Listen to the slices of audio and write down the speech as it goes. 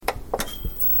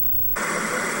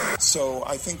So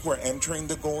I think we're entering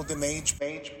the golden age.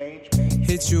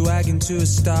 Hitch your wagon to a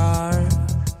star.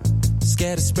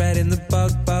 Scared of spreading the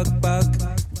bug.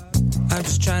 I'm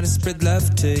just trying to spread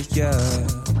love to you.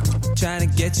 Trying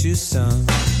to get you some.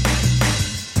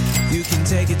 You can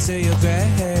take it to your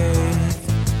grave,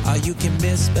 or you can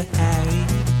misbehave.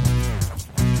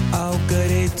 Oh,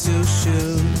 goody two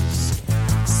shoes.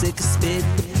 Sick of spit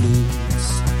the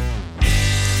blues.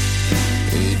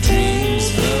 Your dreams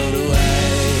float away.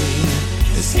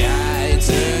 The sky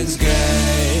turns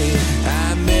gray.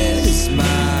 I miss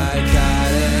my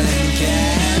cotton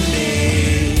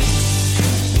candy.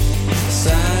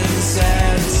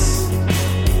 Sunsets,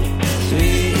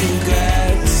 sweet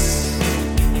regrets.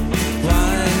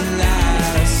 One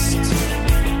last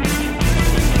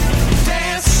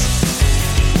dance.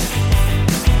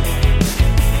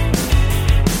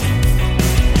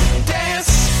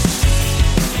 Dance.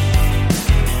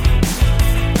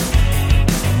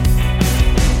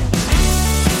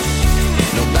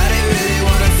 Nobody really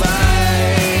wanna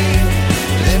fight.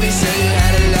 Let me show you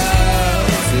how to love.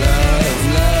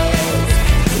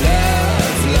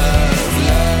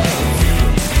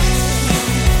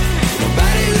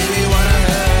 Nobody really wanna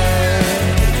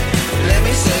hurt. Let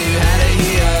me show you how to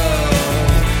heal.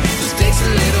 Just takes a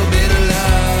little bit of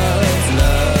love.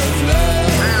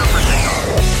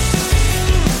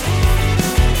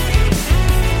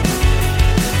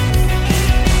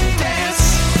 Dance.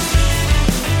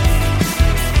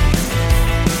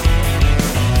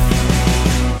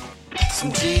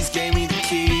 Some G's gave me the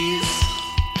keys.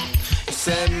 You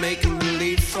said make 'em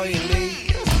believe before you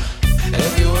leave.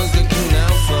 Everyone's looking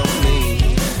out for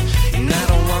me, and I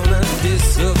don't wanna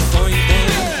disappoint them.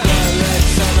 Red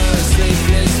summer,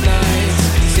 sleepless nights.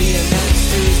 See you next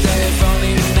Tuesday, if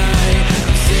only tonight.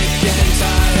 I'm sick and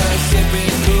tired of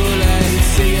sipping Kool-Aid.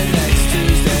 See you next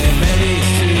Tuesday, maybe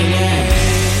it's too late.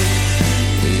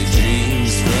 The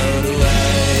dreams float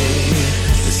away.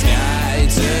 The sky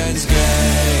turns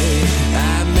gray.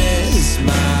 I miss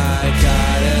my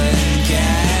cotton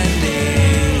candy.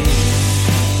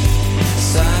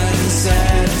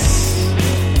 Sunsets,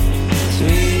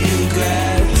 sweet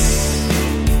regrets.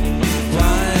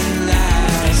 One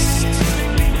last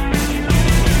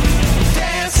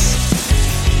dance.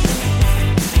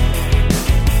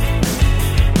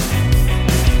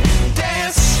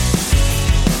 Dance.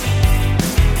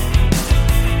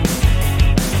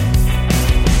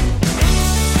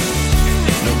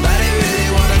 Nobody really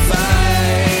wanna fight.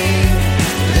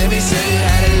 Let me show you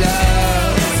how to love.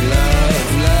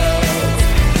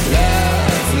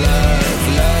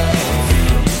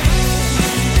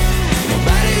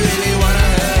 Nobody really wanna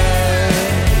hurt.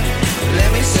 Let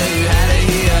me show you how to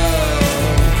heal.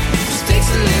 Just takes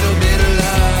a little bit of love.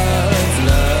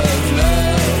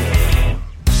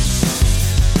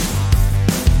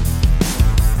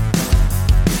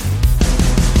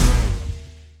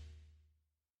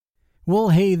 Well,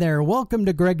 hey there. Welcome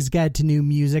to Greg's Guide to New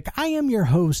Music. I am your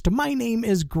host. My name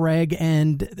is Greg,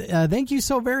 and thank you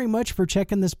so very much for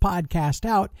checking this podcast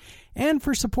out and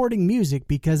for supporting music,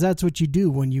 because that's what you do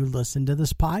when you listen to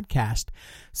this podcast.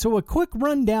 So a quick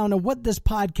rundown of what this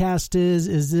podcast is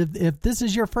if this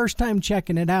is your first time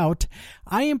checking it out,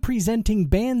 I am presenting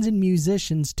bands and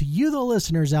musicians to you, the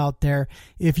listeners out there.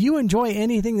 If you enjoy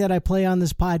anything that I play on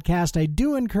this podcast, I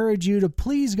do encourage you to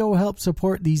please go help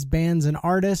support these bands and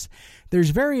artists.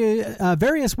 There's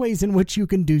various ways in which you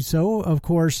can do so. Of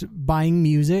course, buying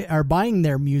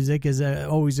their music is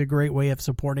always a great way of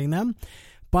supporting them.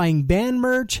 Buying band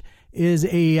merch is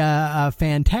a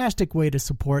fantastic way to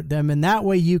support them, and that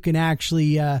way you can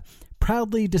actually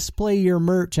proudly display your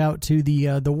merch out to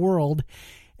the world.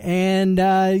 And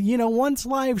once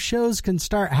live shows can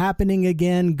start happening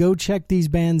again, go check these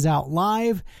bands out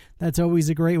live. That's always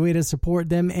a great way to support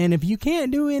them. And if you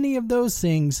can't do any of those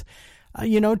things,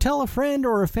 tell a friend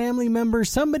or a family member,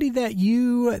 somebody that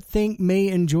you think may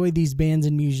enjoy these bands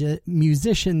and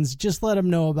musicians. Just let them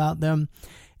know about them.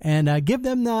 And give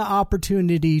them the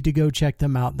opportunity to go check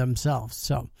them out themselves.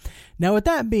 So, now with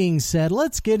that being said,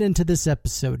 let's get into this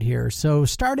episode here. So,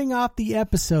 starting off the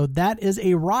episode, that is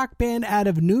a rock band out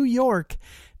of New York.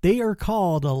 They are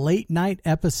called A Late Night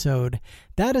Episode.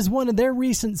 That is one of their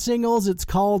recent singles. It's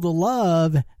called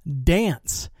Love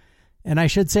Dance. And I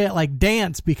should say it like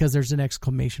dance because there's an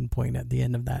exclamation point at the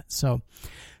end of that. So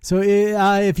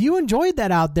if you enjoyed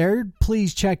that out there,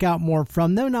 please check out more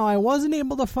from them. Now, I wasn't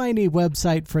able to find a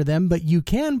website for them, but you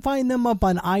can find them up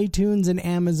on iTunes and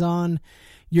Amazon.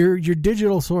 Your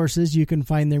digital sources, you can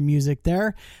find their music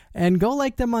there. And go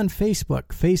like them on Facebook,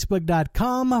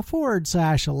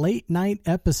 facebook.com/late night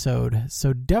episode.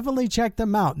 So definitely check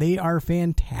them out. They are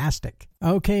fantastic.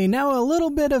 Okay, now a little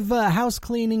bit of house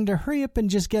cleaning to hurry up and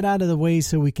just get out of the way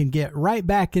so we can get right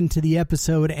back into the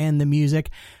episode and the music.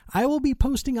 I will be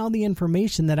posting all the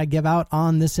information that I give out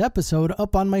on this episode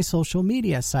up on my social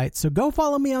media site. So go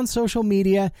follow me on social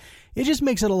media. It just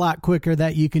makes it a lot quicker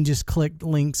that you can just click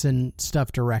links and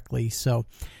stuff directly. So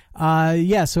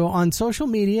so on social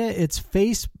media, it's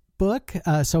Facebook.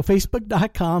 So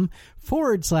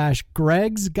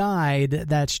facebook.com/Greg's Guide.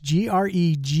 That's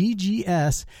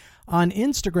GREGGS. On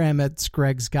Instagram, it's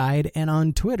Greg's Guide. And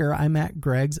on Twitter, I'm at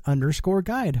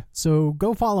Greg's_Guide. So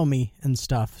go follow me and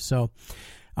stuff. So,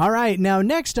 all right. Now,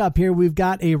 next up here, we've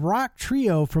got a rock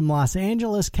trio from Los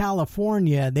Angeles,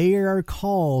 California. They are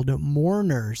called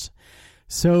Mourners.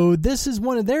 So this is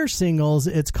one of their singles.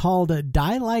 It's called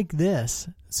Die Like This.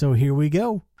 So here we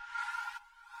go.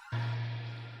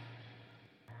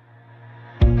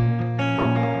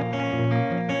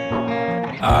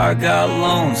 I got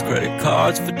loans, credit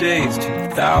cards for days,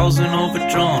 2,000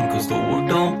 overdrawn, cause the work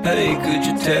don't pay. Could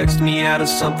you text me out of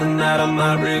something that I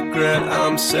might regret?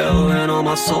 I'm selling all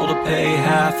my soul to pay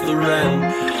half the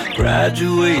rent.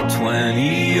 Graduate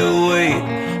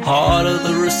 2008, heart of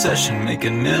the recession,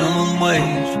 making minimum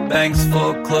wage. Banks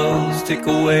foreclosed, take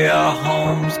away our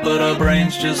homes, but our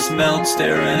brains just melt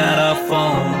staring at our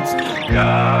phones.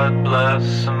 God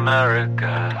bless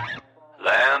America,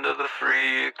 land of the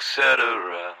free,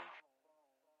 etc.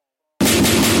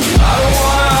 I don't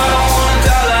wanna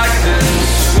die like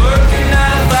this, working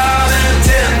 9 to 5 and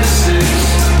 10 to 6.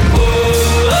 Oh,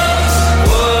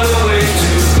 what a way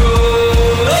to go.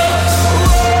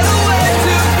 What a way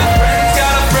to go. Friend's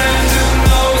got a friend who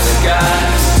knows a guy.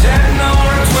 10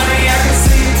 or 20, I can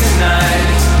see tonight.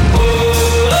 Oh,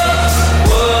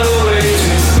 what a way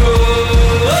to go.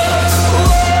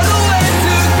 What a way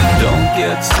to go. Don't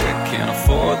get sick, can't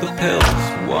afford the pills.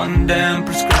 One damn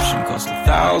prescription cost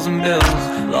 1,000 bills.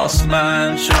 Lost my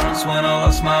insurance when I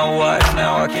lost my wife.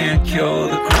 Now I can't cure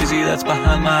the crazy that's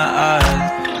behind my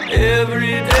eyes.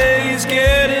 Every day is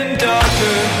getting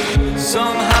darker.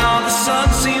 Somehow the sun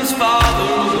seems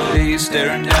farther away.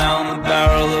 Staring down the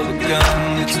barrel of a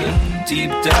gun. It's a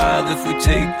deep dive if we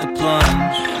take the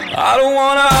plunge. I don't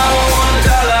wanna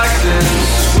die like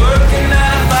this. Working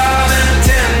 9 to 5 and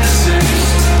 10 to 6.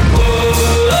 Oh,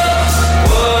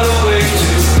 what a way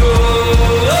to go. What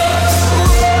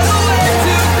a way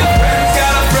to go. Friend's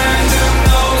got a friend who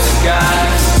knows a guy.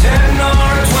 10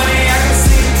 or 20, I can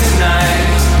see tonight.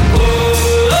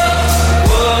 Oh,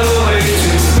 what a way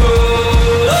to go.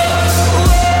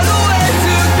 What a way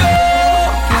to go.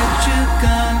 Get your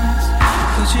guns,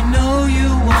 cause you know you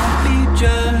won't be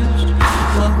judged.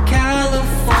 While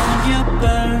California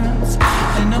burns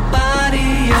and nobody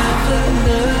ever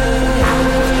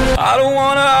loves. I don't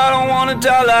wanna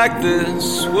die like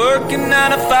this. Working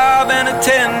 9 to 5 and a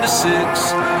 10 to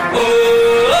 6.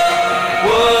 Oh,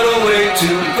 what a way to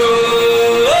go.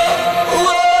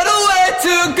 What a way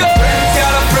to go. Friend's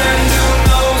got a friend who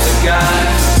knows a guy.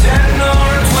 10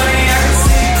 or 20, I can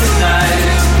see tonight.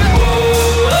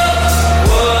 Oh,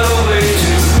 what a way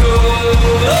to go.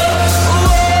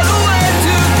 What a way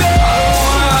to go. I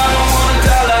don't wanna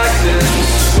die like this.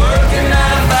 Working 9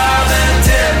 to 5 and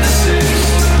 10 to 6.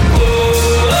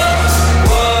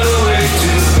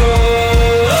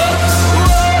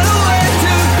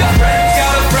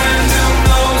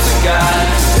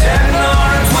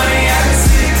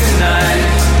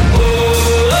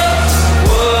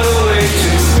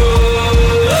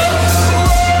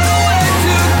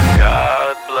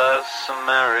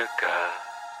 America,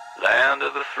 land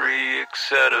of the free,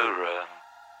 etc.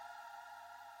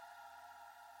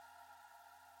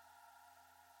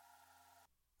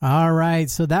 All right,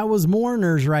 so that was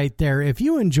Mourners right there. If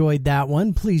you enjoyed that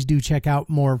one, please do check out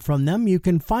more from them. You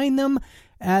can find them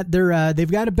at their, they've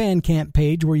got a Bandcamp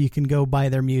page where you can go buy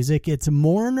their music. It's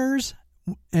Mourners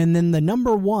and then the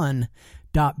number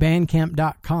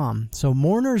 1.bandcamp.com. So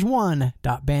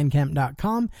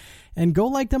mourners1.bandcamp.com, and go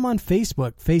like them on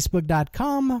Facebook,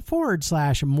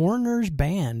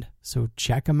 facebook.com/mournersband. So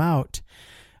check them out.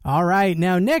 All right,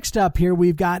 now next up here,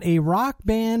 we've got a rock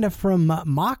band from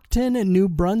Moncton, New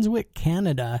Brunswick,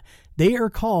 Canada. They are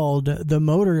called The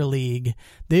Motor League.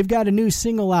 They've got a new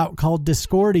single out called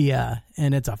Discordia,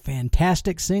 and it's a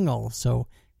fantastic single. So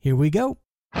here we go.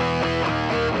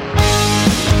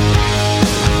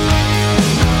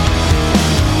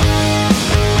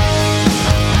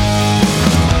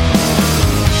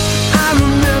 I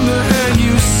remember how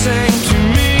you sang to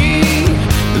me,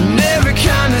 and every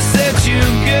kindness that you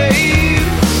gave.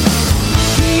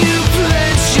 You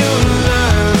pledged your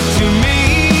love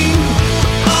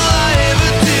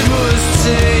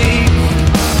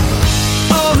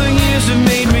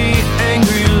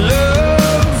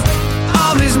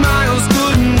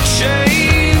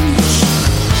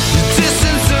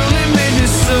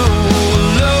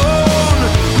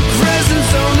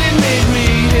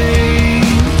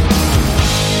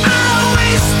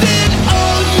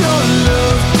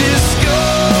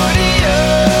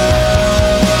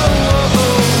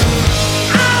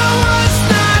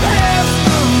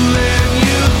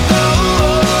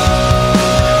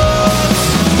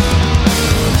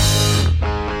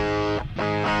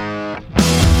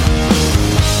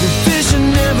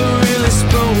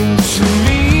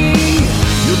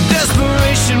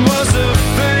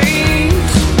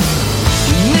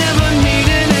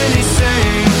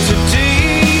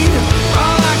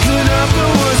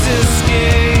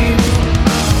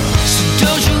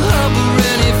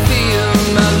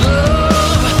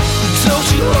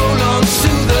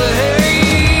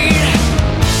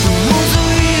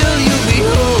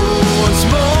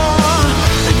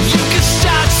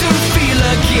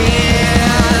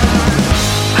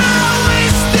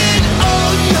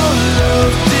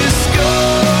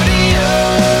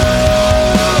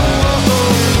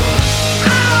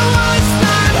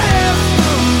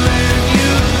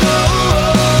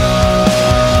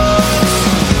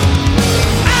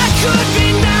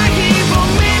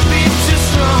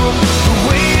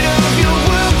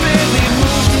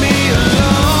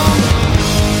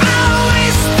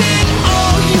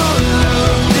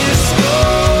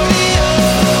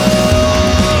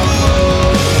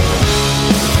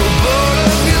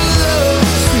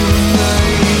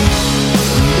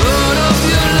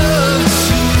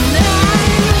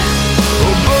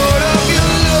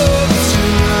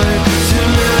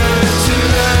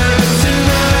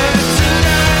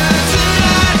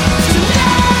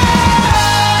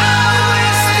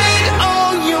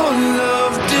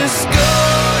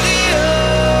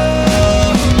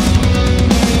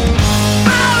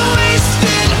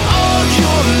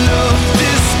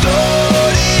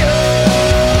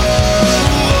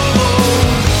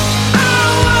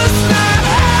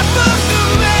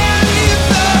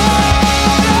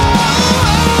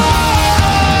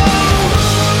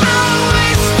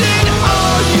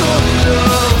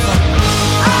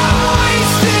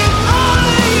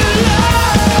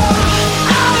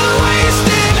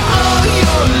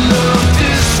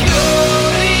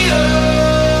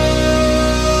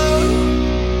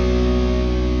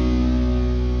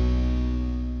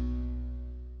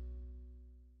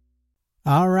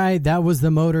All right, that was the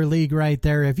Motor League right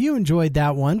there. If you enjoyed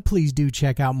that one, please do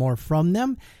check out more from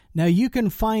them. Now, you can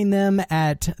find them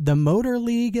at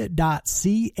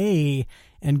themotorleague.ca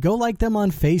and go like them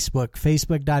on Facebook,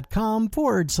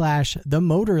 facebook.com/The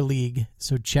Motor League.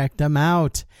 So check them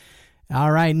out.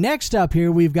 All right, next up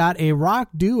here, we've got a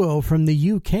rock duo from the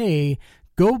UK,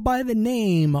 go by the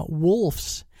name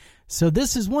Wolves. So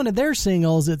this is one of their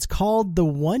singles. It's called The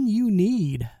One You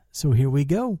Need. So here we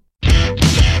go.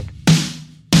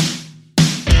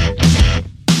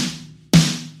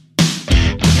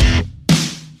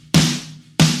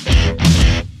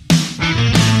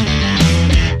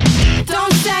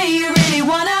 Don't say you really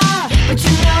wanna, but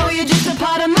you know you're just a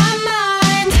part of my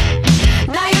mind.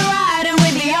 Now you're riding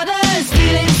with the others,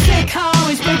 feeling sick,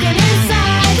 always broken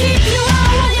inside. Keep you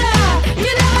all on ya,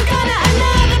 you're never gonna,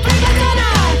 another prima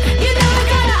donna. You're never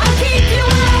gonna, I'll keep you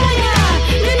all on ya.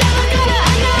 You're never gonna,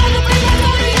 another prima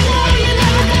donna. You know you're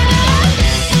never gonna.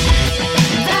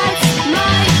 That's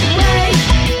my way,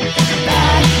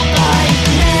 bad by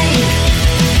me.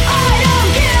 I don't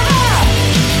give up,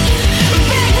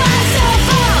 pick myself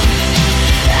up.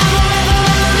 I'm a rebel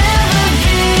and I'll never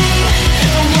be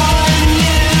the one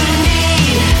you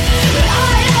need. But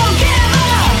I don't give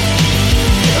up,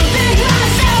 pick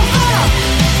myself up.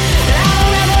 I'm a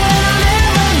rebel and I'll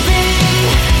never be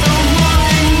the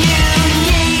one you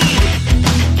need.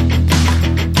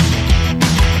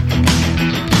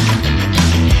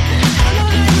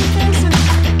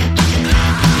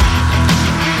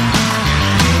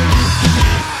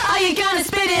 Are you gonna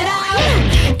spit it out?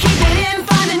 Keep it in,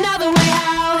 find another way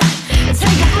out.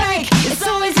 Take a break, it's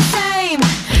always the same.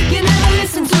 You never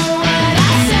listen to a word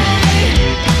I say.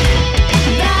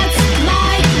 That's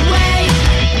my way,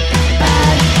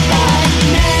 bad by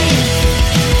me.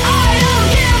 I don't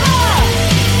give up,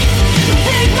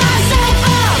 pick myself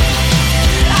up.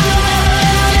 I'm a rebel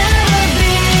and I'll never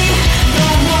be the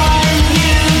one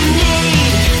you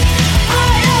need. I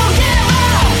don't give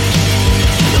up,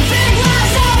 pick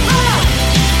myself up.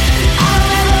 I'm a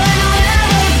rebel and I'll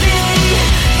never be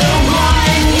the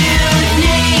one you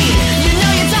need. You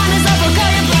know your time is up, I'll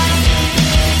call your bluff.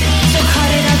 So cut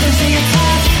it out and say you're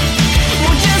tough.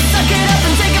 Well, just suck it up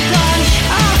and take a plunge.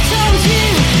 I've told you,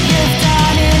 you've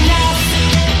done enough.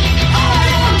 I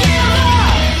don't give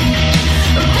up,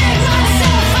 pick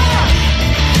myself up.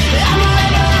 I'm a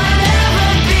rebel and I'll never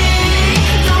be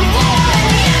the one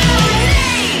you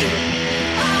need.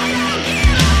 I don't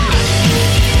give up,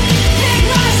 pick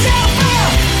myself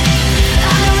up.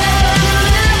 I'm a rebel and I'll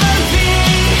never be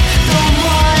the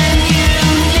one you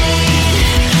need.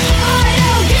 I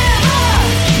don't give up,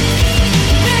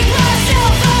 pick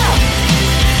myself up.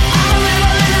 I'm a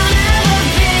rebel and I'll never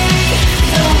be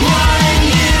the one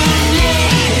you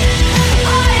need. I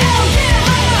don't give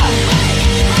up,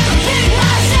 pick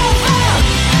myself up.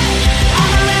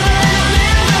 I'm a rebel and I'll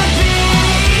never be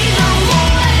the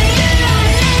one you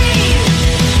need. I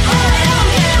don't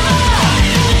give up,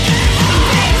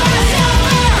 pick myself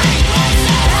up.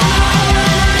 I'm a rebel and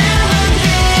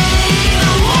I'll never be the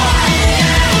one you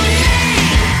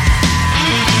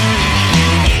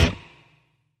need.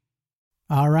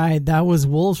 All right, that was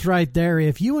Wolves right there.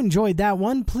 If you enjoyed that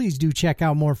one, please do check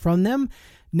out more from them.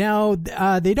 Now,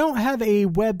 they don't have a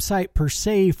website per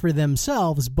se for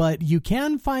themselves, but you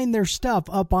can find their stuff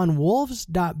up on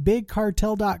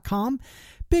wolves.bigcartel.com.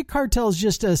 Big Cartel is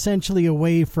just essentially a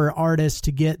way for artists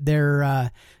to get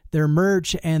their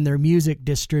merch and their music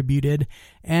distributed.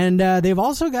 And they've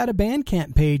also got a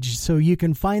Bandcamp page, so you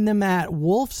can find them at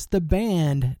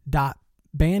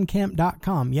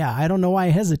wolfstheband.bandcamp.com. Yeah, I don't know why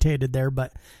I hesitated there,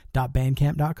 but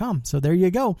 .bandcamp.com. So there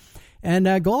you go.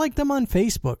 And go like them on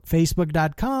Facebook,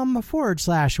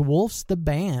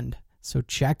 facebook.com/wolfstheband. So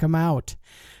check them out.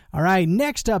 All right,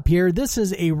 next up here, this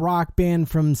is a rock band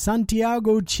from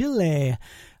Santiago, Chile.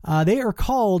 They are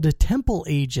called Temple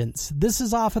Agents. This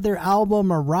is off of their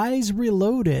album Arise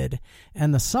Reloaded,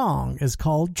 and the song is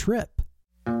called Trip.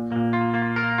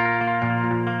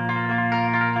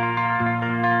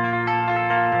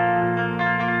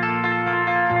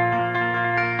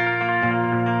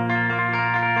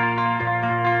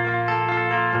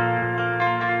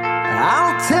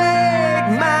 I'll take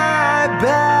my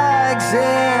bags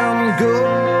and go.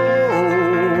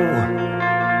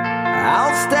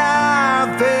 I'll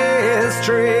start this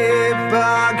trip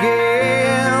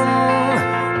again.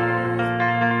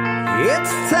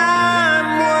 It's time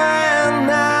when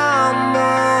I'm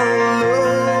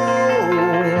alone.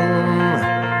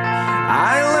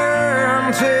 I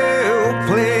learn to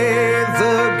play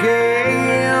the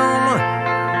game.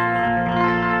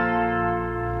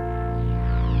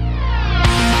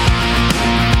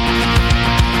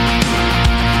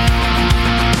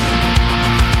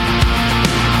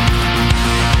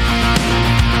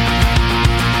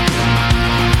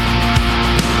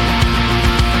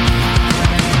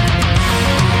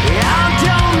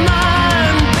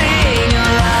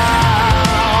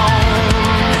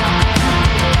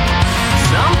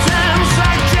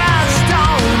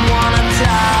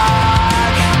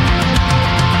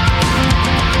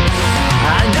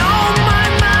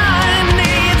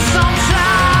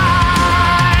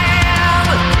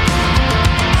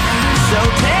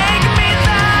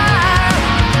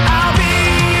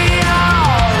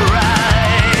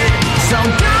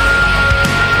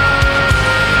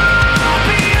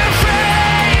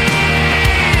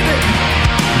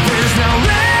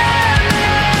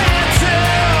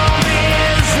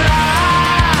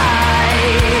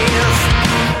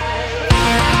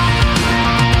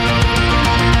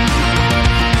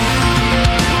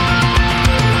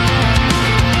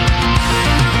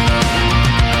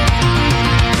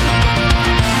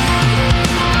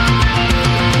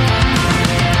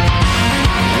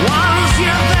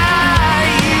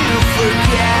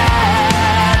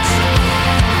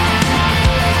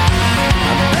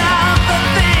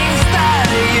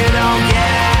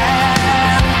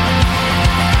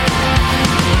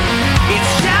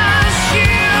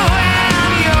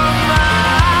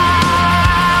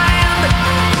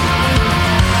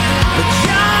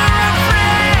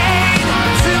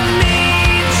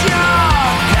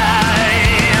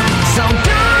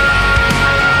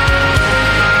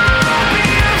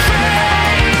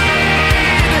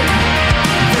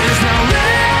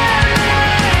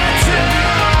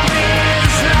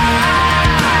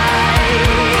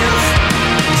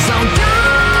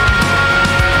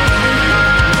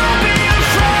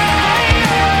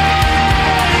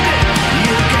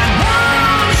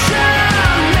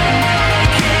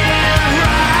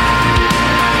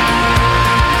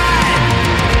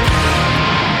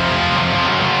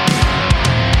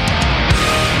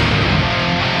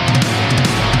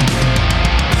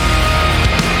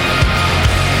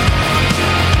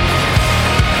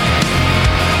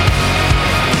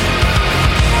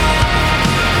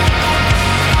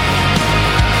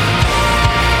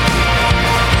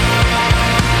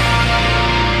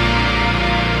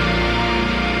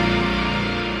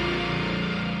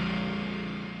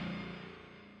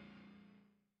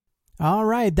 All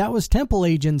right, that was Temple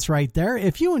Agents right there.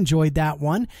 If you enjoyed that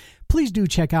one, please do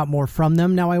check out more from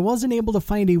them. Now, I wasn't able to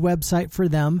find a website for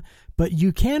them, but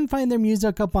you can find their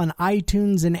music up on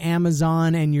iTunes and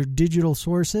Amazon and your digital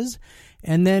sources.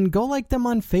 And then go like them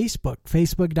on Facebook,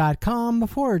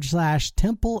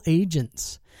 facebook.com/Temple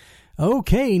Agents.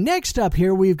 Okay, next up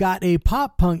here, we've got a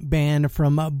pop punk band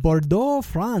from Bordeaux,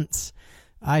 France.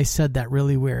 I said that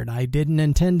really weird. I didn't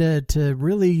intend to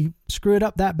really screw it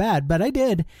up that bad, but I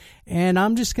did, and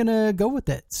I'm just going to go with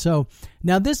it. So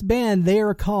now this band, they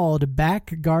are called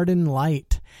Back Garden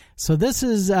Light. So this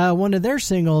is one of their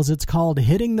singles. It's called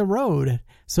Hitting the Road.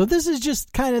 So this is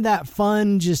just kind of that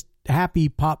fun, just happy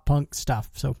pop punk stuff.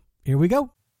 So here we go.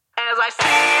 As I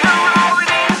see the road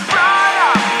in front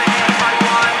of me, I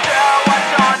wonder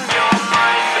what's on your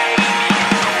mind, baby.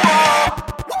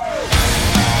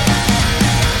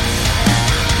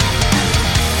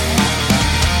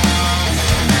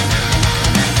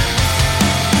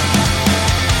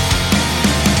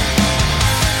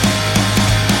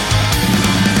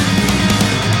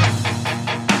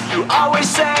 You always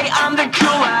say I'm the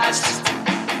coolest.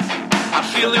 I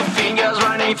feel your fingers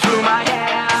running through my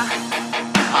hair.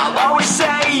 I'll always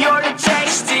say you're the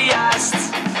tastiest,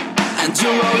 and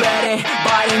you're already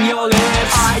biting your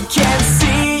lips. I can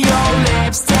see your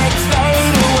lipstick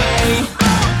fade away.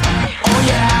 Oh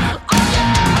yeah,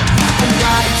 and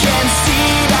I can see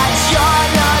that you're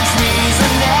not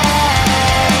reasoning.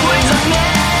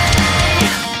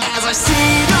 As I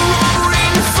see the road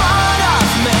in front of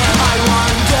me, I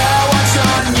wonder what's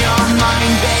on your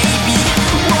mind, baby.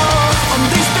 Whoa, on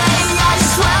this day I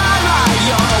swear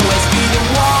I'll always be the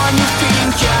one you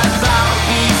think about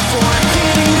before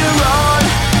hitting the road.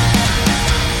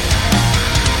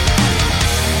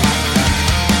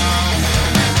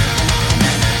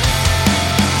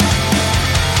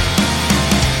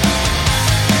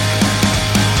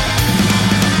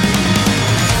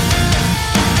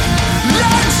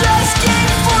 Let's just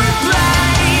give full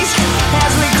place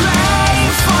as we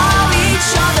crave for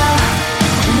each other.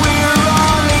 We're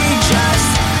only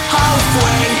just half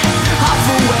away,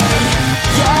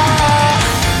 yeah.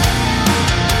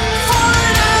 For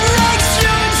the next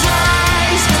few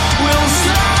days, we'll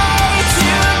stay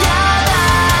together.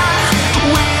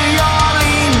 We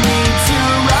only need to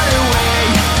run away,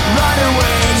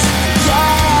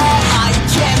 yeah. I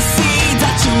can see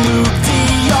that you look the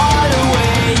other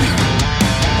way,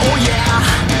 oh yeah.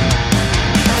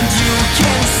 And you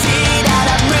can see that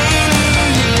I'm really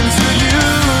into you.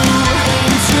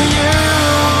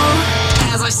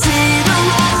 As I see the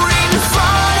road in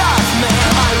front of me,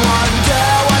 I wonder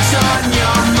what's on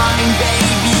your mind,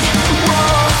 baby.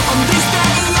 Whoa, on this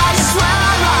day I swear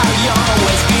I'll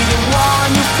always be the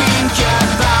one you think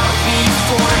about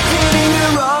before hitting the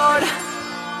road.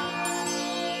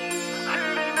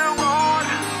 Hitting the road.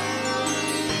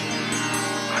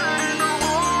 Hitting the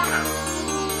road.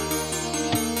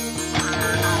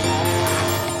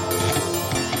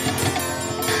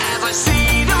 As I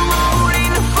see the road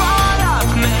in front of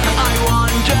me, I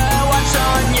wonder what's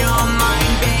on your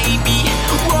mind, baby.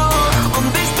 Whoa, on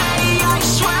this day I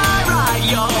swear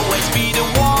I'll always be the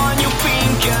one you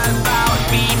think about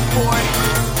before.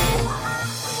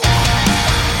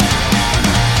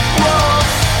 Whoa.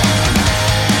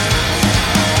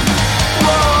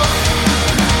 Whoa.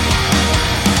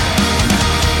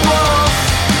 Whoa.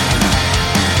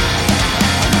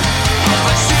 As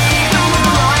I see the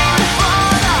road in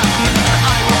front of me,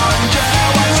 I wonder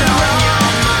what's on your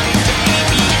mind,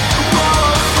 baby. Whoa,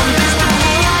 on this day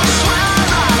I swear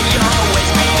I'll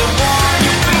always be the one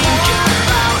you think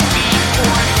about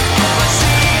before. As I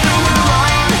see the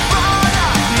road in front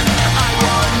of me, I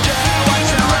wonder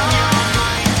what's on your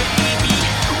mind, baby.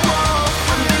 Whoa,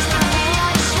 on this day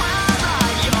I swear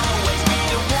I'll always be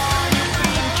the one you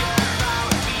think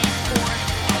about before.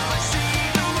 As I see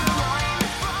the road in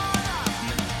front of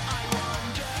me, I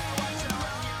wonder what's on your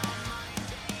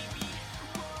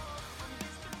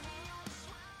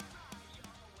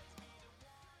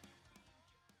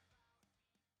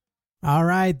All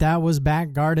right, that was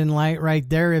Back Garden Light right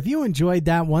there. If you enjoyed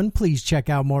that one, please check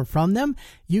out more from them.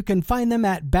 You can find them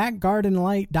at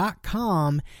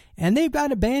backgardenlight.com, and they've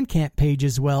got a Bandcamp page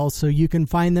as well, so you can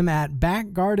find them at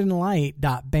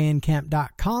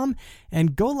backgardenlight.bandcamp.com,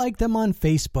 and go like them on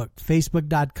Facebook,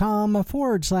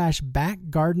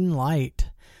 facebook.com/backgardenlight.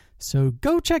 So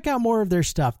go check out more of their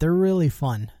stuff. They're really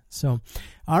fun. So,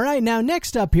 all right, now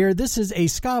next up here, this is a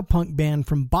ska punk band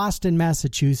from Boston,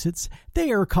 Massachusetts.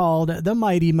 They are called the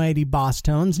Mighty Mighty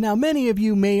Bosstones. Now, many of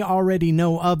you may already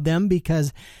know of them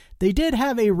because they did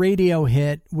have a radio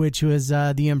hit, which was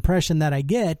the impression that I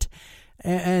get.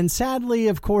 And sadly,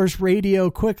 of course, radio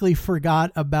quickly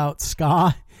forgot about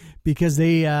ska because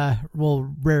they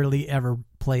will rarely ever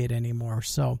play it anymore.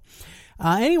 So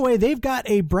anyway, they've got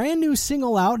a brand new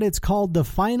single out. It's called The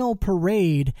Final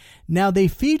Parade. Now, they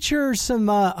feature some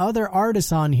other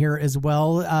artists on here as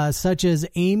well, such as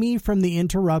Amy from the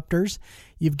Interrupters.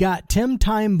 You've got Tim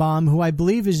Timebomb, who I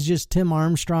believe is just Tim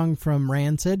Armstrong from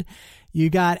Rancid. You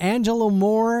got Angelo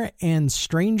Moore and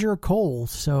Stranger Cole.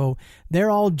 So they're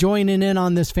all joining in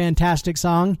on this fantastic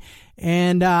song.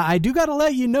 And I do got to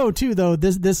let you know, too, though,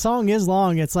 this song is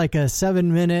long. It's like a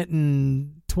 7 minute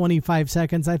and 25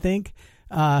 seconds, I think.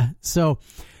 So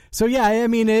yeah, I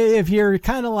mean, if you're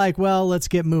kind of like, well, let's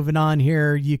get moving on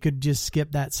here, you could just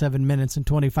skip that 7 minutes and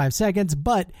 25 seconds.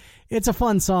 But it's a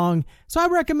fun song, so I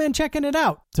recommend checking it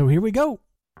out. So here we go.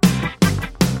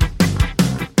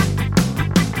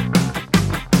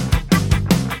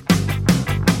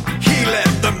 He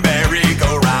let the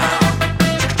merry-go-round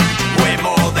way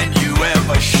more than you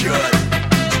ever should.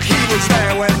 He was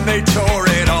there when they tore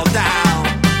it all down,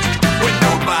 when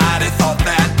nobody thought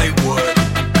that they would.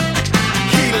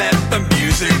 He let the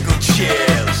musical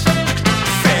chairs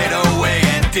fade away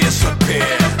and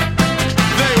disappear.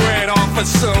 They went on for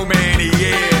so many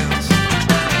years.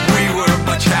 We were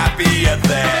much happier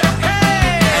there.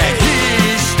 And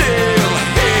he still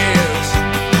hears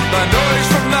the noise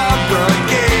from the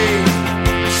brigade.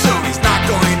 So he's not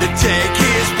going to take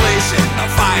his place in the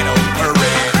final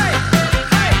parade.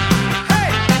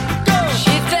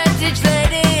 She vintage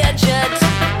lady and gent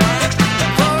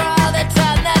for all the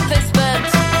time that they spent.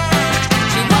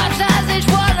 She watched as each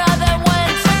one of them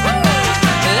went.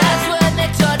 That's when they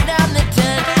tore down the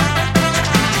tent.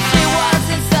 She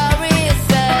wasn't sorry, it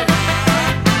said,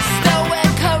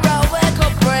 stoic, heroic,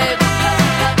 or brave.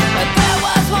 But there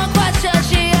was one question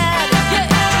she had: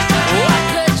 what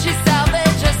could she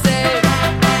salvage or save?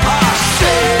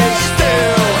 She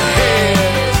still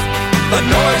hears the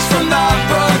noise from the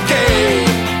brigade.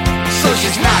 So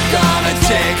she's not gonna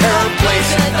take her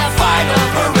place in the final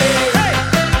parade.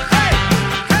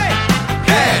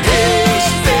 And he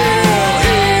still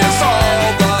hears all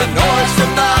the noise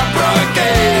from the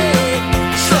brigade.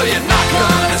 So you're not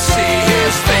gonna see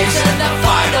his face in the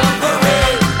final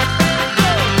parade.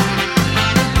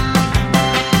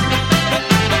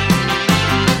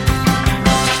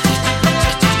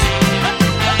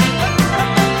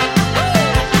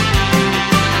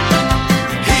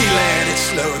 He let it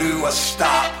slow to a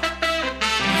stop.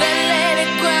 Then let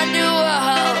it grind to a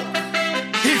halt.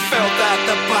 He felt that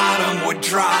the bottom would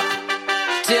drop.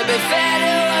 To be fair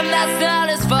to him, that's not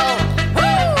his fault.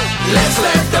 Woo! Let's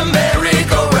let the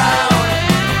merry-go-round.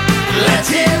 Let's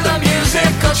hear the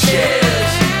musical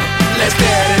cheers. Let's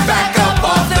get it back up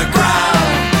off the ground,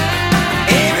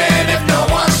 even if no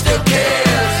one still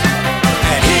cares.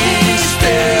 And he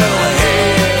still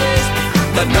hears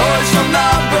the noise from the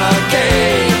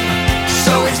brigade.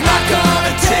 So he's not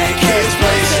gonna take his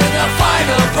place in the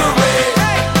final parade.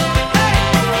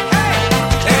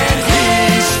 And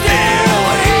he still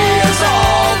hears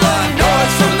all the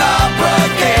noise from the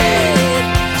brigade.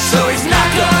 So he's not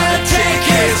gonna take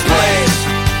his place.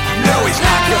 No, he's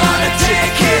not gonna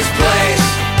take his place.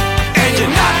 And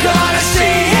you're not gonna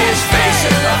see his face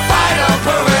in the final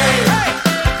parade.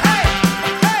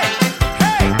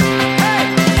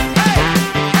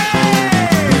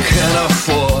 You can't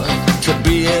afford to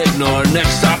be ignored.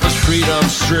 Next stop is Freedom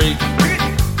Street.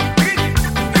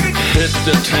 Hit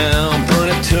the town, burn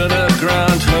it to the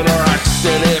ground, to the rock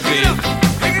steady beat.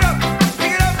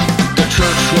 The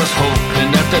church was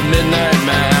hoping that the midnight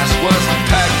mass was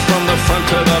packed from the front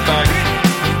to the back.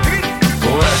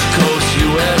 West Coast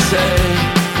USA,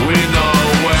 we know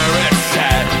where it's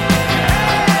at.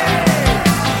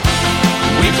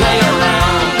 We play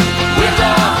around with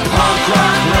a punk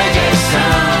rock reggae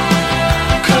sound,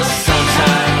 'cause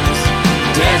sometimes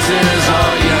dancing is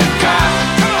all you got.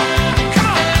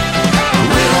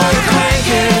 We were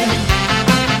cranking,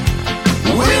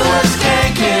 we were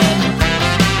skanking,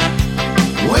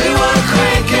 we were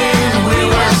cranking, we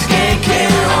were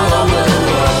skanking, oh, oh,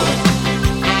 oh.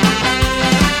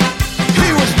 He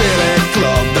was Billy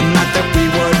Club, the night that we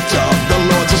were dubbed the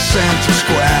Lords of Central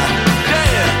Square.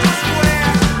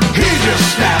 He just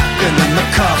snapped and then the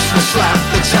cuffs were slapped.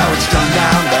 That's how it's done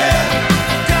down there.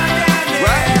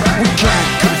 We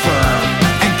can't confirm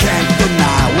and can't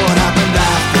deny what happened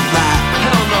after that.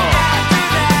 Hell no.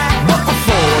 But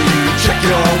before you check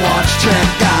your watch, check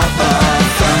out the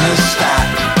thermostat.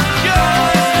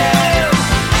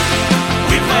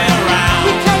 We play around.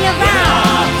 We play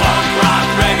around. Punk rock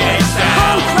reggae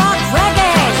sound. Punk rock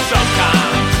reggae.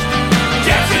 Sometimes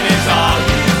dancing is all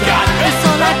you got. It's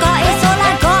all I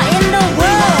got in the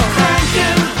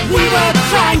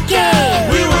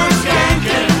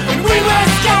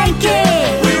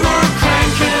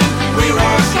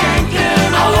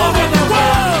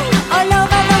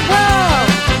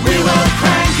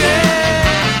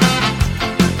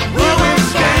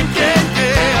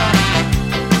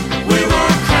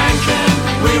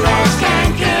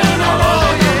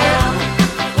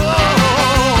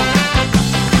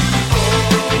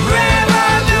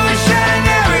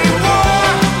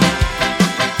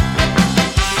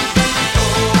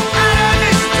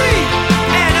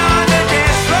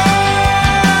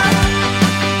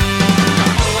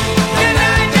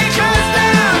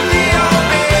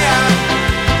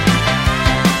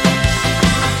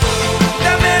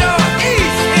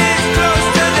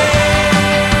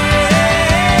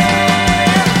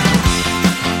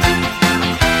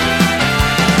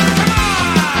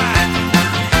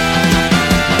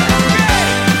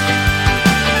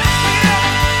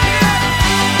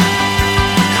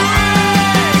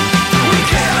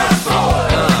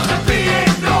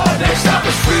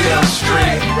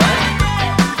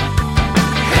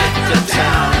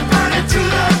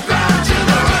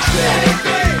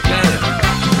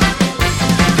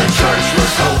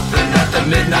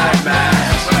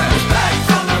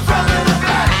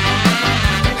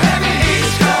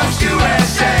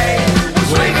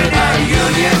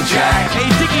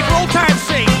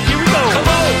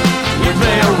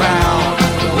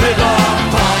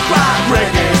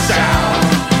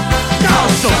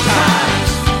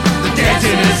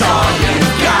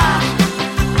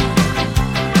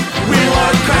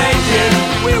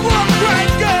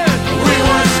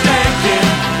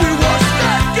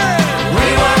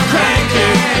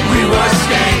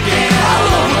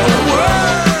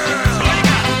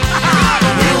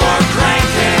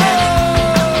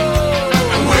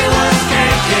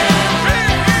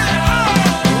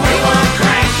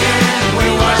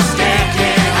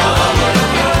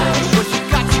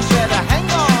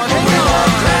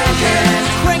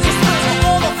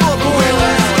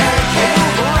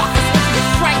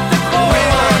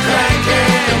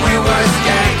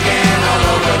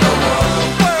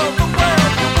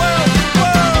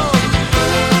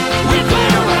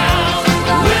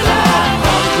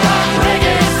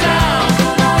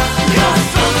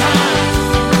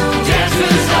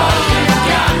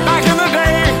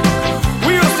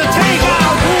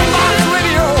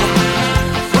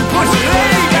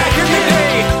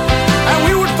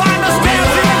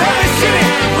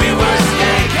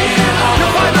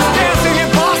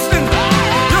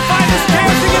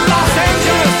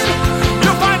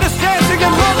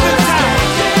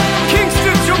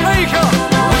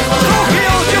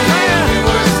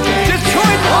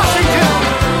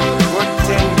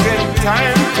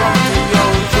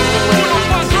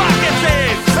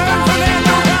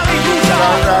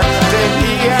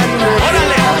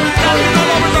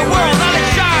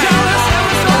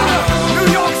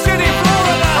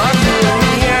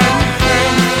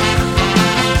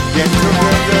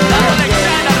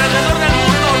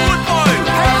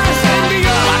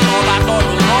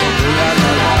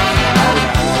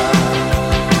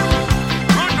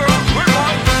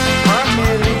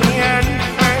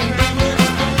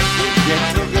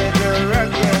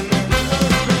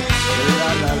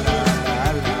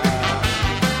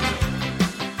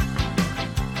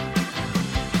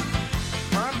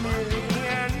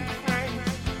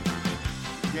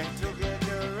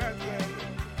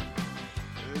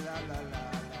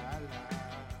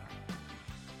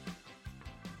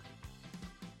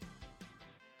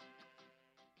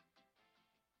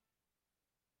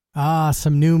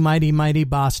Some new Mighty Mighty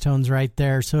Boss Tones right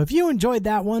there. So if you enjoyed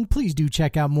that one, please do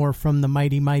check out more from the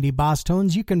Mighty Mighty Boss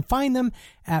Tones. You can find them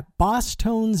at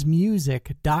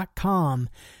bosstonesmusic.com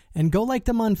and go like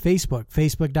them on Facebook,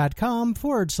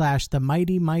 facebook.com/the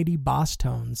Mighty Mighty Boss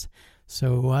Tones.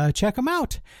 So check them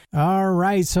out. All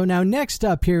right, so now next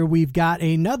up here, we've got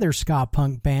another ska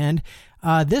punk band,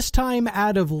 this time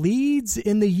out of Leeds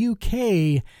in the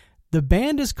UK. The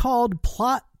band is called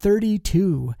Plot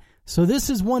 32. So this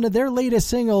is one of their latest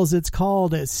singles. It's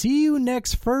called See You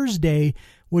Next Thursday,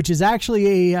 which is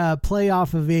actually a play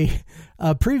off of a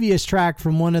previous track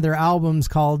from one of their albums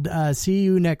called See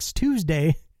You Next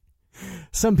Tuesday.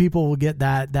 Some people will get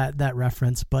that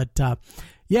reference, but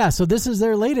yeah, so this is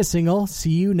their latest single,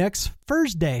 See You Next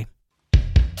Thursday.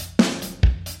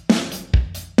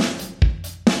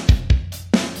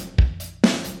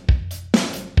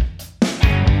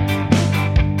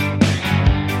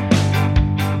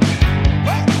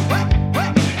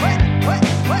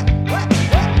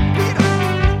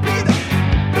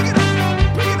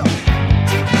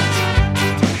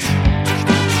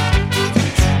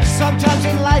 Sometimes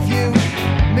in life you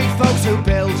meet folks who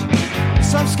build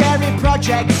some scary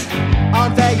projects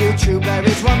on their YouTube. There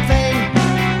is one thing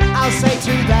I'll say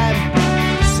to them: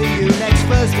 see you next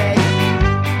Thursday.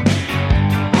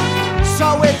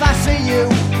 So if I see you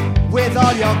with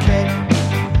all your kit,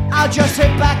 I'll just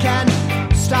sit back and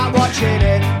start watching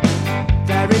it.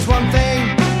 There is one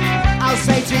thing I'll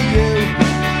say to you: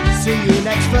 see you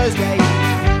next Thursday.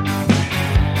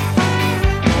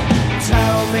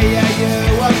 Tell me, are you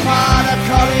a part of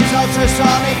Colin's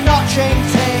ultrasonic notching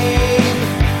team?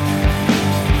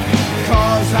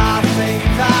 'Cause I think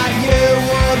that you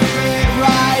would fit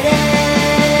right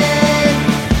in.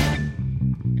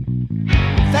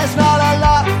 There's not a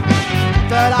lot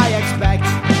that I expect.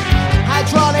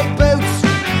 Hydraulic boots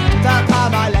that power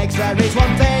my legs. There is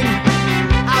one thing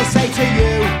I'll say to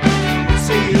you: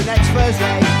 see you next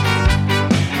Thursday.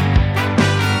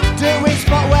 Doing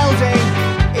spot welding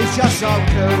is just so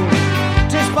cool,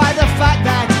 despite the fact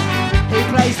that he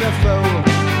plays the fool.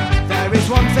 There is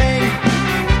one thing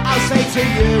I'll say to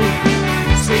you: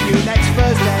 see you next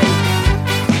Thursday.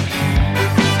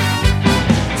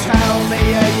 Tell me,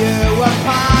 are you a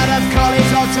part of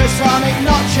Colin's ultrasonic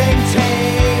notching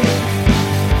team?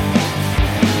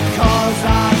 'Cause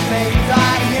I think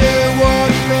that you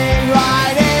would fit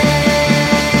right in.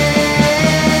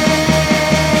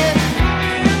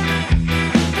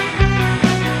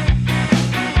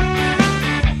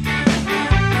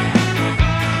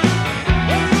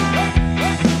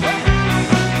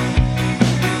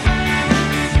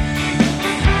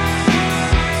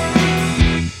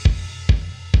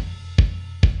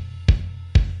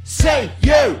 See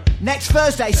you next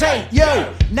Thursday. See you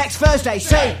next Thursday.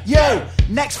 See you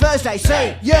next Thursday.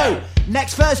 See you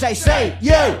next Thursday. See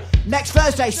you next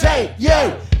Thursday. See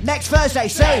you next Thursday.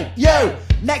 See you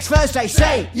next Thursday.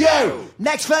 See you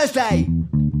next Thursday.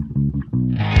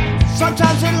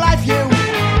 Sometimes in life you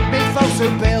meet folks who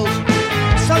build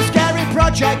some scary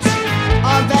projects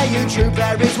on their YouTube.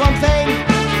 There is one thing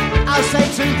I'll say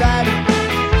to them: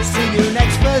 see you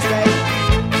next Thursday.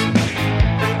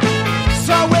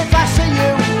 So if I see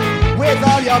you with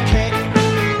all your kit,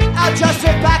 I'll just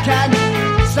sit back and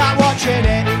start watching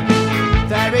it.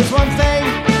 There is one thing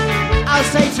I'll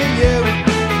say to you: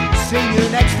 see you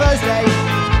next Thursday.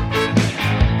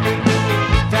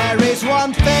 There is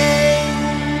one thing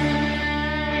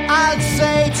I'd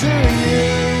say to you: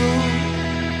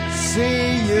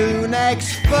 see you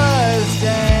next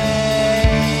Thursday.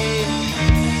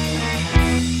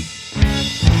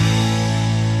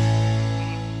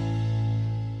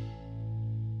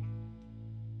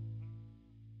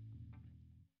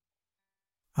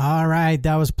 All right,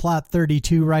 that was Plot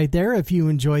 32 right there. If you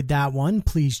enjoyed that one,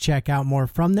 please check out more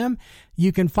from them.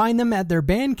 You can find them at their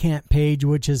Bandcamp page,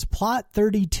 which is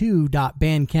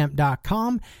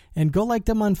plot32.bandcamp.com, and go like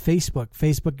them on Facebook,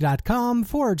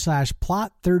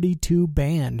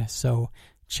 facebook.com/plot32band. So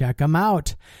check them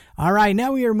out. All right,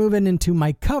 now we are moving into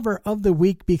my cover of the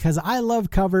week because I love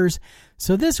covers.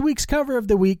 So this week's cover of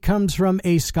the week comes from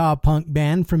a ska punk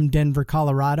band from Denver,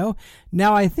 Colorado.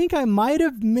 Now, I think I might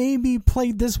have maybe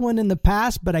played this one in the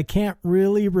past, but I can't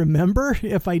really remember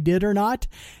if I did or not.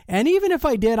 And even if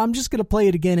I did, I'm just going to play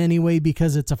it again anyway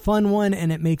because it's a fun one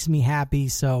and it makes me happy.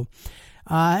 So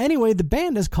anyway, the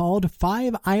band is called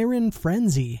Five Iron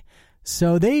Frenzy.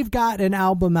 So they've got an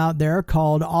album out there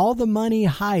called All the Money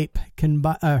Hype Can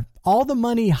Buy.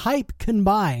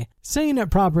 Saying it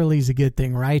properly is a good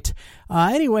thing, right?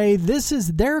 Anyway, this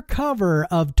is their cover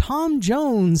of Tom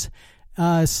Jones'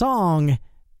 song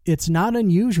It's Not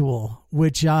Unusual,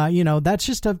 which, that's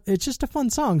it's just a fun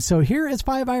song. So here is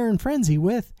Five Iron Frenzy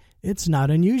with It's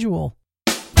Not Unusual.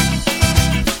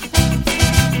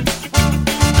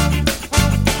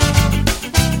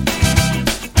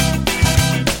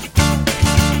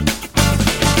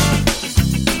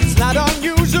 It's not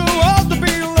unusual to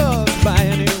be loved by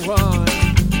anyone.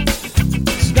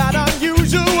 It's not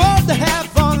unusual to have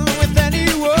fun with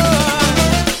anyone.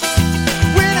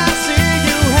 When I see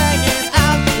you hanging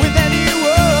out with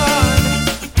anyone,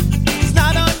 it's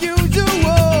not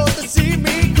unusual to see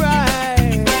me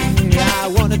cry. I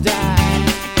wanna die.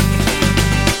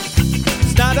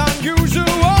 It's not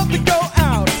unusual to go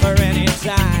out for any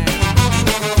time.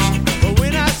 But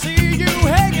when I see you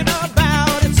hanging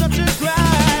about, it's such a crime.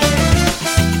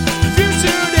 If you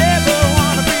should ever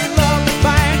wanna be loved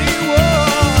by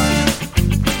anyone,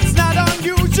 it's not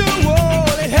unusual,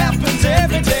 it happens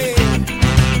every day.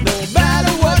 No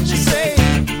matter what you say,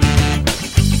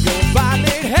 you'll find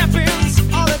it happens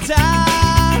all the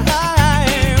time.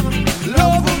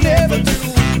 Love will never do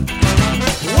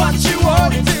what you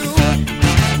want to do.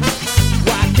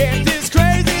 Why can't this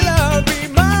crazy love be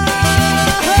mine?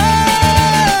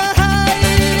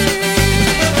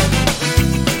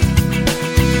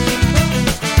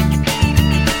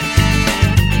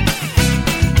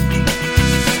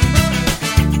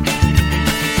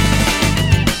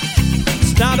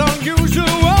 It's not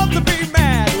unusual to be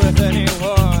mad with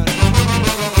anyone.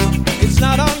 It's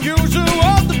not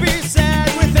unusual to be sad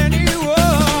with anyone.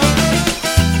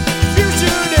 If you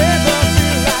should ever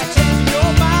feel like changing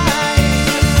your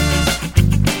mind,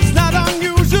 it's not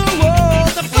unusual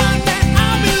to find that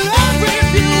I'm in love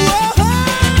with you. Oh,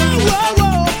 oh,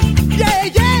 oh. Yeah,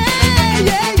 yeah,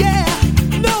 yeah, yeah.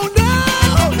 No, no,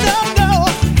 no, no.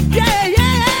 Yeah,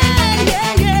 yeah,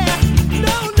 yeah, yeah.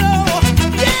 No, no.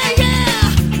 Yeah,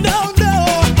 yeah. No, no.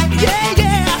 Yeah,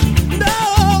 yeah. No.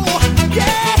 Yeah. No.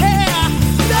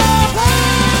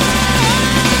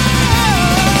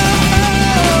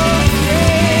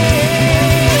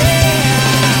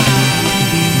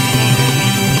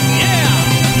 Yeah.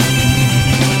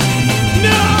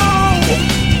 No.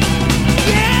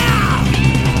 Yeah.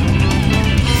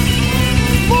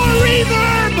 More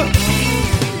reverb.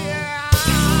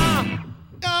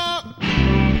 Yeah.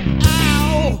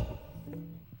 Ow.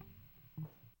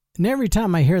 And every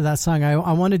time I hear that song,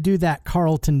 I want to do that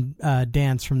Carlton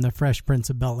dance from the Fresh Prince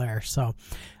of Bel-Air. So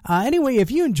anyway, if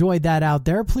you enjoyed that out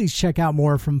there, please check out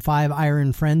more from Five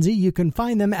Iron Frenzy. You can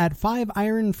find them at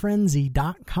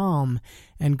fiveironfrenzy.com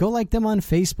and go like them on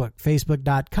Facebook,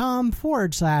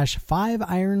 facebook.com/Five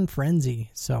Iron Frenzy.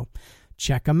 So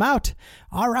check them out.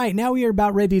 All right, now we are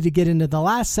about ready to get into the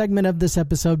last segment of this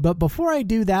episode. But before I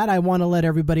do that, I want to let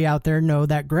everybody out there know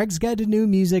that Greg's Guide to New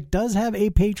Music does have a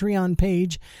Patreon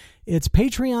page. It's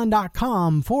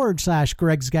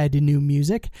patreon.com/Greg's Guide to New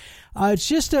Music. It's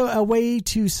just a way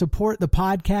to support the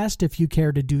podcast if you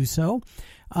care to do so.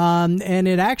 And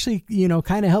it actually,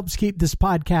 kind of helps keep this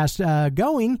podcast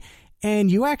going.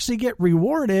 And you actually get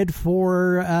rewarded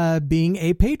for being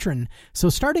a patron. So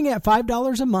starting at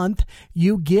 $5 a month,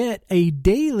 you get a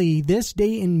daily This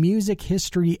Day in Music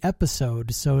History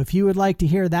episode. So if you would like to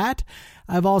hear that,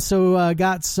 I've also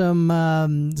got some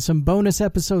bonus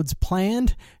episodes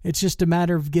planned. It's just a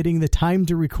matter of getting the time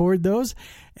to record those,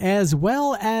 as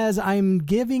well as I'm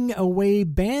giving away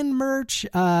band merch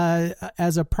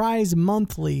as a prize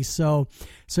monthly. So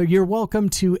you're welcome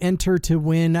to enter to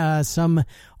win some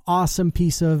awesome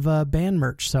piece of band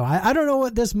merch. So I don't know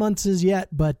what this month's is yet,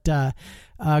 but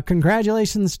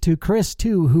congratulations to Chris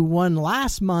too, who won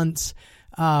last month's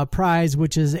prize,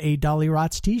 which is a Dolly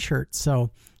Rots t-shirt. So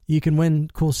you can win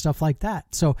cool stuff like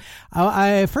that. So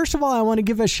I first of all, I want to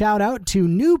give a shout out to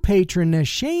new patron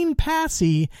Shane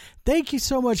Passy. Thank you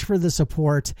so much for the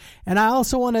support. And I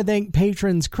also want to thank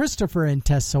patrons Christopher and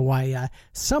Tessawaya,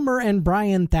 Summer and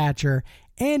Brian Thatcher,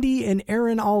 Andy and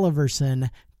Aaron Oliverson,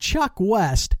 Chuck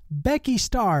West, Becky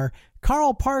Starr,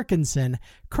 Carl Parkinson,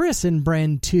 Chris and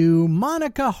Bren 2,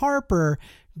 Monica Harper,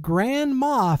 Grand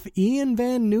Moff, Ian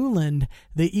Van Newland,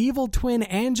 the evil twin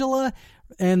Angela,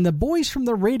 and the boys from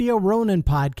the Radio Ronin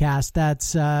podcast.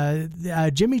 That's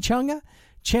Jimmy Chunga,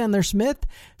 Chandler Smith,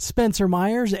 Spencer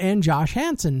Myers, and Josh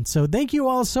Hansen. So thank you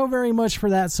all so very much for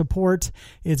that support.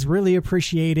 It's really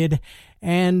appreciated.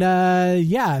 And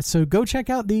so go check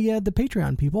out the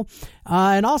Patreon, people.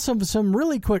 And also some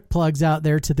really quick plugs out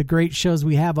there to the great shows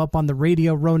we have up on the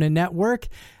Radio Ronin network.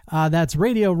 That's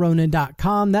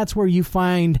RadioRonin.com. That's where you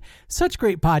find such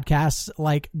great podcasts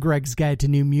like Greg's Guide to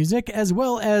New Music, as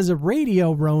well as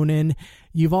Radio Ronin.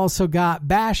 You've also got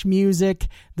Bash Music,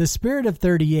 The Spirit of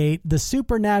 38, The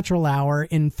Supernatural Hour,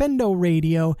 Infendo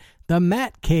Radio, The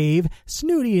Matt Cave,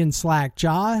 Snooty and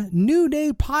Slackjaw, New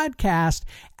Day Podcast,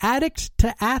 Addict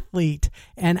to Athlete,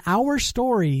 and Our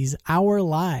Stories, Our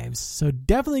Lives. So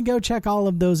definitely go check all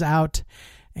of those out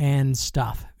and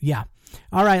stuff. Yeah.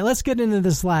 All right, let's get into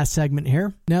this last segment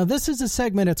here. Now, this is a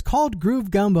segment. It's called Groove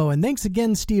Gumbo, and thanks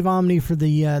again, Steve Omni, for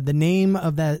the name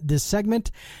of this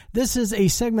segment. This is a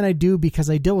segment I do because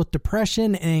I deal with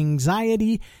depression and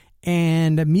anxiety,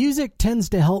 and music tends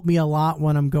to help me a lot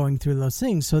when I'm going through those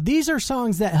things. So these are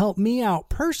songs that help me out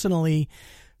personally.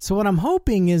 So what I'm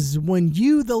hoping is when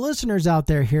you, the listeners out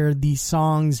there, hear these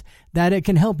songs, that it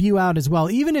can help you out as well,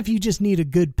 even if you just need a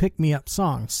good pick-me-up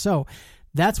song. So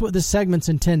that's what this segment's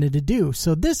intended to do.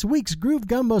 So this week's Groove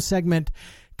Gumbo segment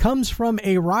comes from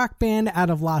a rock band out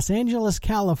of Los Angeles,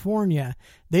 California.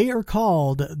 They are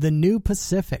called The New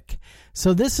Pacific.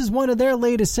 So this is one of their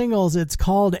latest singles. It's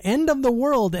called End of the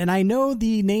World. And I know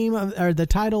the name of, or the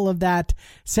title of that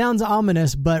sounds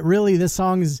ominous, but really this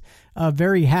song is a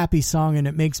very happy song and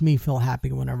it makes me feel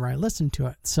happy whenever I listen to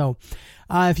it. So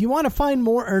if you want to find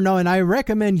more, and I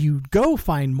recommend you go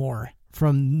find more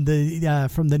from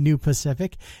the New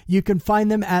Pacific. You can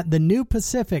find them at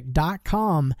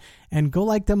thenewpacific.com and go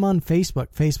like them on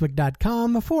Facebook,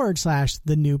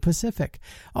 facebook.com/The New Pacific.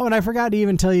 Oh, and I forgot to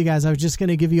even tell you guys, I was just going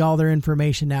to give you all their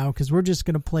information now because we're just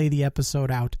going to play the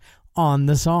episode out on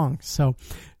the song. So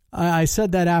I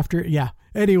said that after, yeah.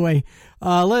 Anyway,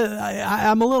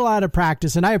 I'm a little out of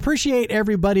practice, and I appreciate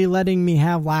everybody letting me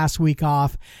have last week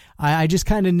off. I just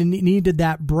kind of needed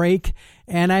that break,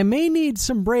 and I may need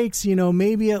some breaks,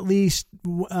 maybe at least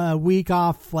a week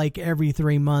off like every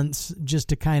 3 months just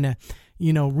to kind of,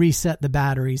 reset the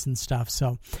batteries and stuff.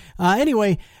 So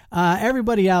anyway,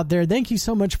 everybody out there, thank you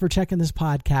so much for checking this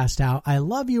podcast out. I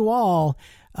love you all.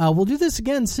 We'll do this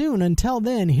again soon. Until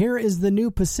then, here is the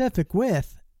New Pacific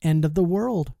with End of the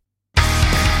World.